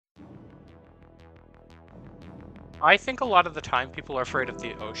I think a lot of the time people are afraid of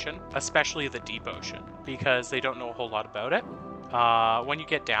the ocean, especially the deep ocean, because they don't know a whole lot about it. When you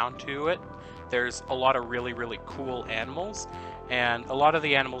get down to it, there's a lot of really, really cool animals, and a lot of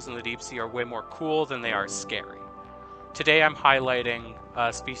the animals in the deep sea are way more cool than they are scary. Today I'm highlighting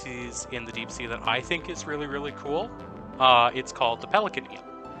a species in the deep sea that I think is really, really cool. It's called the pelican eel.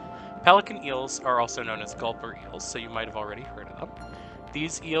 Pelican eels are also known as gulper eels, so you might have already heard of them.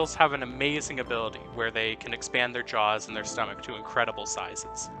 These eels have an amazing ability where they can expand their jaws and their stomach to incredible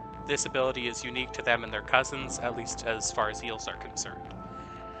sizes. This ability is unique to them and their cousins, at least as far as eels are concerned.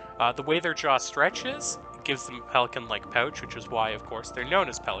 The way their jaw stretches gives them a pelican-like pouch, which is why, of course, they're known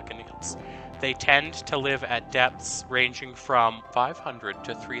as pelican eels. They tend to live at depths ranging from 500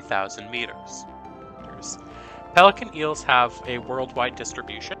 to 3,000 meters. Pelican eels have a worldwide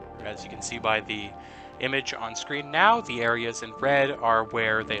distribution. As you can see by the image on screen now, the areas in red are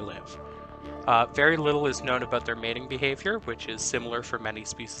where they live. Very little is known about their mating behavior, which is similar for many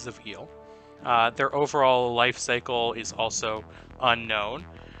species of eel. Their overall life cycle is also unknown,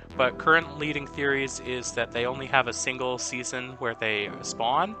 but current leading theories is that they only have a single season where they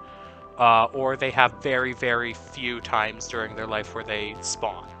spawn, or they have very, very few times during their life where they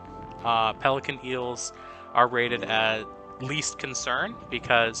spawn. Pelican eels are rated as least concern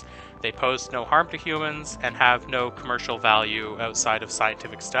because they pose no harm to humans and have no commercial value outside of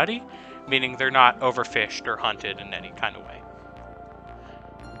scientific study, meaning they're not overfished or hunted in any kind of way.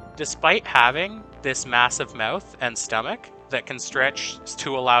 Despite having this massive mouth and stomach that can stretch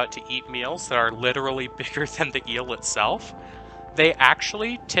to allow it to eat meals that are literally bigger than the eel itself, they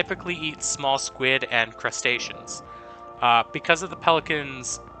actually typically eat small squid and crustaceans. Because of the pelican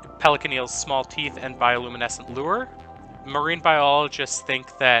eel's small teeth and bioluminescent lure, marine biologists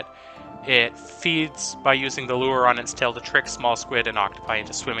think that it feeds by using the lure on its tail to trick small squid and octopi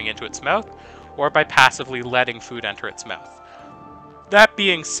into swimming into its mouth, or by passively letting food enter its mouth. That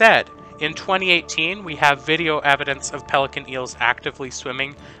being said, in 2018 we have video evidence of pelican eels actively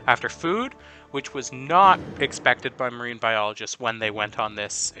swimming after food, which was not expected by marine biologists when they went on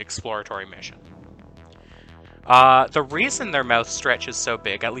this exploratory mission. The reason their mouth stretches so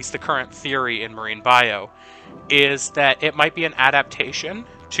big, at least the current theory in marine bio, is that it might be an adaptation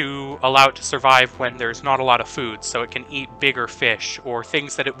to allow it to survive when there's not a lot of food, so it can eat bigger fish or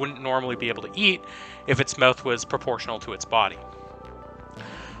things that it wouldn't normally be able to eat if its mouth was proportional to its body.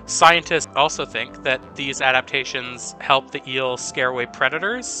 Scientists also think that these adaptations help the eel scare away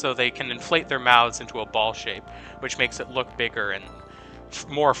predators, so they can inflate their mouths into a ball shape, which makes it look bigger and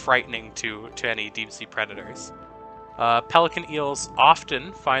more frightening to any deep-sea predators. Pelican eels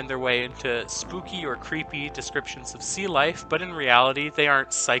often find their way into spooky or creepy descriptions of sea life, but in reality they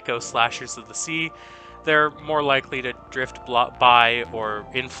aren't psycho slashers of the sea. They're more likely to drift by or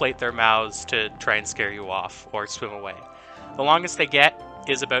inflate their mouths to try and scare you off or swim away. The longest they get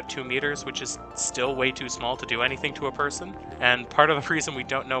is about 2 meters, which is still way too small to do anything to a person, and part of the reason we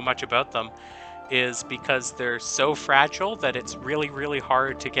don't know much about them is because they're so fragile that it's really, really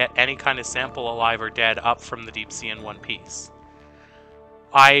hard to get any kind of sample, alive or dead, up from the deep sea in one piece.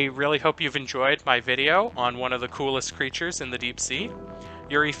 I really hope you've enjoyed my video on one of the coolest creatures in the deep sea.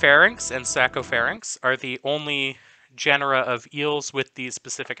 Eurypharynx and Seascovery are the only genera of eels with these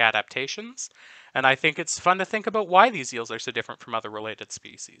specific adaptations, and I think it's fun to think about why these eels are so different from other related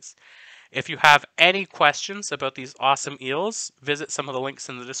species. If you have any questions about these awesome eels, visit some of the links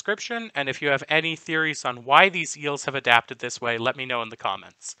in the description, and if you have any theories on why these eels have adapted this way, let me know in the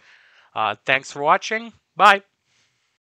comments. Thanks for watching. Bye!